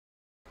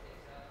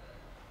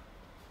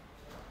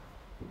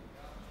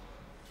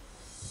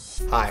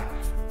Hi,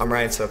 I'm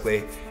Ryan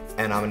Sukley,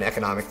 and I'm an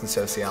economics and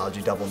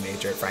sociology double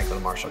major at Franklin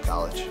and Marshall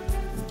College.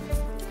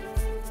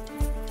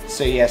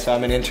 So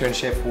I'm an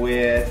internship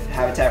with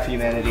Habitat for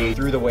Humanity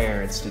through the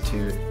Ware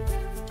Institute.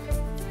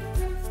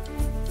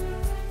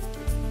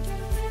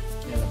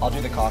 I'll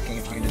do the caulking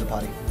if you can do the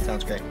putty.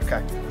 Sounds great.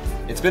 Okay.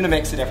 It's been a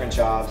mix of different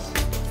jobs.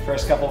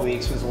 First couple of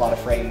weeks was a lot of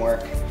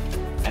framework,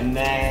 and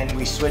then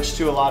we switched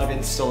to a lot of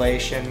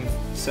installation.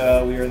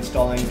 So we were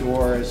installing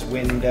doors,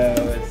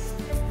 windows,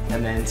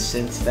 and then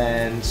since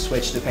then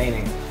switched to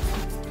painting.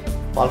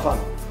 A lot of fun.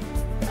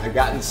 I've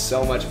gotten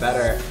so much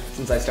better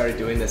since I started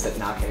doing this at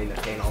not getting the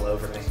paint all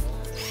over me.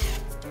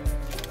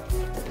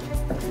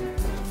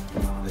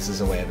 This is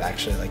a way of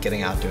actually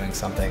getting out doing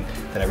something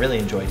that I really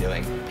enjoy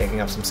doing, picking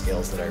up some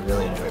skills that I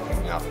really enjoy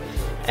picking up,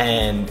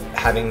 and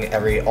having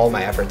all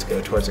my efforts go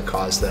towards a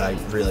cause that I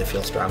really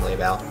feel strongly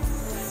about.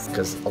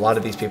 Because a lot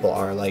of these people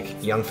are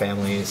young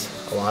families,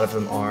 a lot of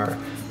them are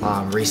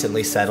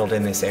recently settled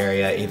in this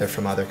area, either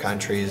from other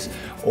countries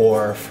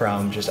or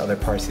from just other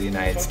parts of the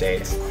United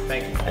States.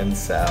 Thank you. And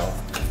so,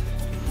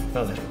 I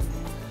don't know,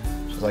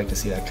 just like to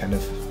see that kind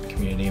of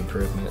community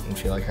improvement and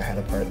feel like I had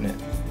a part in it.